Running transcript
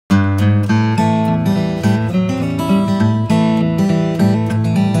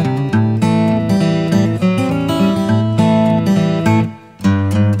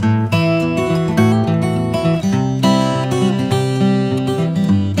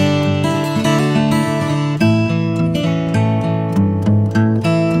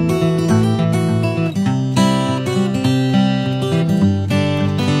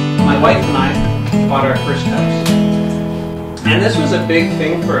And this was a big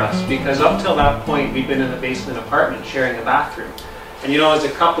thing for us because up till that point we'd been in a basement apartment sharing a bathroom. And you know, as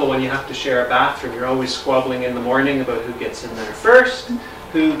a couple, when you have to share a bathroom, you're always squabbling in the morning about who gets in there first,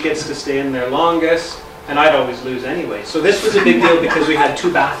 who gets to stay in there longest, and I'd always lose anyway. So this was a big deal because we had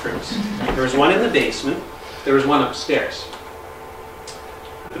two bathrooms. There was one in the basement, there was one upstairs.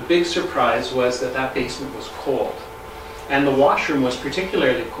 The big surprise was that that basement was cold. And the washroom was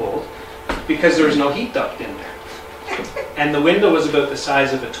particularly cold because there was no heat duct in there. And the window was about the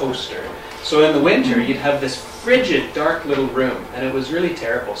size of a toaster. So in the winter, you'd have this frigid, dark little room, and it was really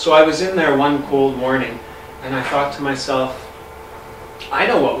terrible. So I was in there one cold morning, and I thought to myself, I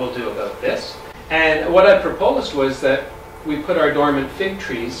know what we'll do about this. And what I proposed was that we put our dormant fig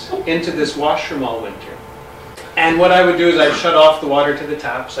trees into this washroom all winter. And what I would do is I'd shut off the water to the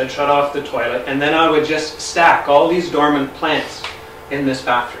taps, I'd shut off the toilet, and then I would just stack all these dormant plants in this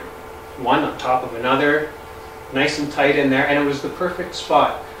bathroom. One on top of another, nice and tight in there, and it was the perfect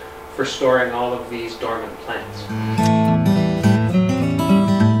spot for storing all of these dormant plants.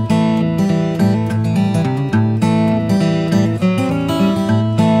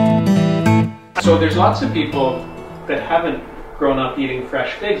 So there's lots of people that haven't grown up eating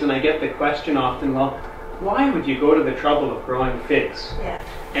fresh figs, and I get the question often, well, why would you go to the trouble of growing figs? Yeah.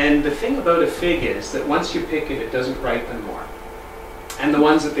 And the thing about a fig is that once you pick it, it doesn't ripen more. And the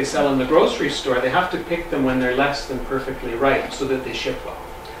ones that they sell in the grocery store, they have to pick them when they're less than perfectly ripe so that they ship well.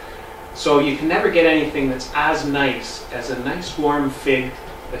 So you can never get anything that's as nice as a nice warm fig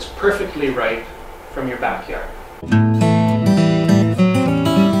that's perfectly ripe from your backyard.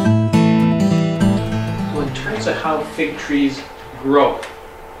 So in terms of how fig trees grow,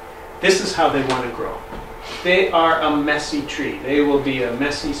 this is how they want to grow. They are a messy tree. They will be a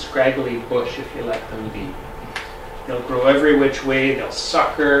messy, scraggly bush if you let them be. They'll grow every which way, they'll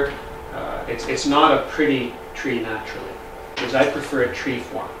sucker. It's not a pretty tree naturally, because I prefer a tree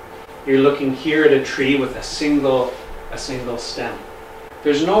form. You're looking here at a tree with a single stem.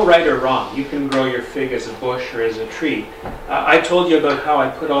 There's no right or wrong. You can grow your fig as a bush or as a tree. I told you about how I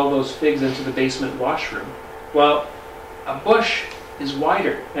put all those figs into the basement washroom. Well, a bush is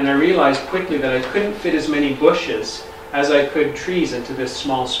wider, and I realized quickly that I couldn't fit as many bushes as I could trees into this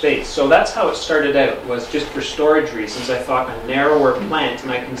small space. So that's how it started out, was just for storage reasons. I thought a narrower plant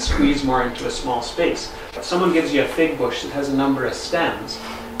and I can squeeze more into a small space. If someone gives you a fig bush that has a number of stems,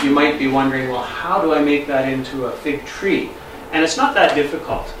 you might be wondering, well, how do I make that into a fig tree? And it's not that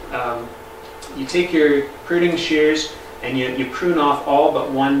difficult. You take your pruning shears and you prune off all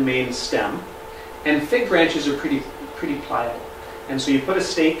but one main stem. And fig branches are pretty pliable. And so you put a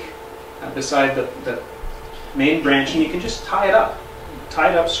stake beside the main branch, and you can just tie it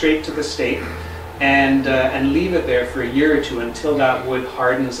up straight to the stake, and leave it there for a year or two until that wood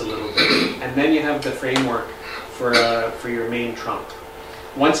hardens a little bit, and then you have the framework for your main trunk.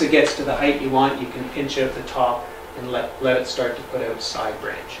 Once it gets to the height you want, you can pinch out the top and let it start to put out side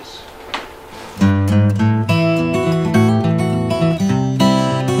branches.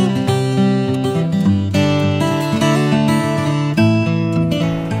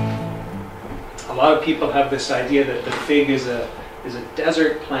 A lot of people have this idea that the fig is a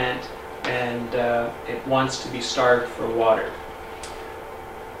desert plant and it wants to be starved for water.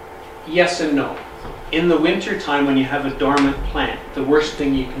 Yes and no. In the winter time, when you have a dormant plant, the worst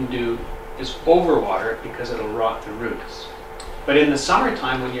thing you can do is overwater it because it'll rot the roots. But in the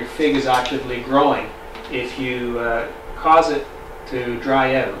summertime, when your fig is actively growing, if you cause it to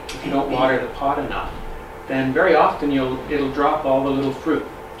dry out, if you don't water the pot enough, then very often it'll drop all the little fruit.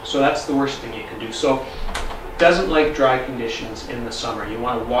 So that's the worst thing you can do. So it doesn't like dry conditions in the summer. You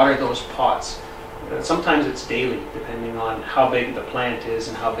want to water those pots. Sometimes it's daily, depending on how big the plant is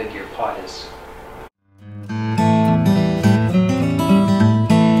and how big your pot is.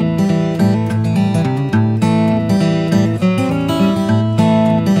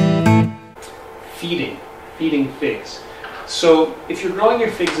 Feeding figs. So if you're growing your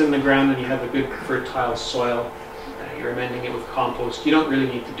figs in the ground and you have a good fertile soil, you're amending it with compost, you don't really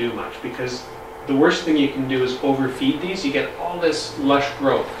need to do much, because the worst thing you can do is overfeed these. You get all this lush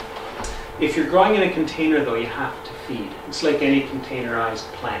growth. If you're growing in a container though, you have to feed. It's like any containerized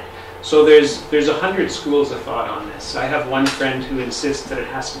plant. So there's 100 schools of thought on this. I have one friend who insists that it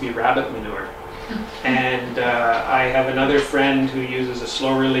has to be rabbit manure. And I have another friend who uses a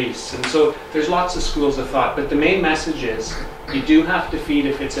slow release. And so there's lots of schools of thought. But the main message is you do have to feed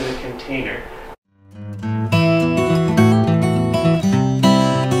if it's in a container.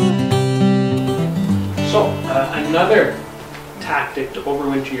 So another tactic to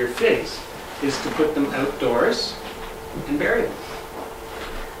overwinter your figs is to put them outdoors and bury them.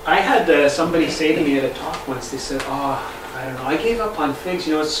 I had somebody say to me at a talk once, they said, "Oh, I don't know, I gave up on figs.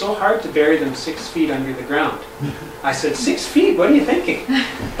 You know, it's so hard to bury them 6 feet under the ground. I said, 6 feet? What are you thinking?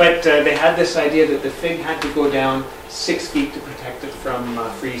 But they had this idea that the fig had to go down 6 feet to protect it from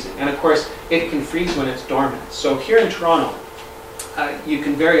freezing. And of course, it can freeze when it's dormant. So here in Toronto, you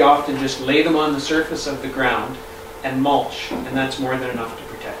can very often just lay them on the surface of the ground and mulch, and that's more than enough to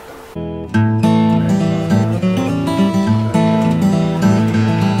protect them.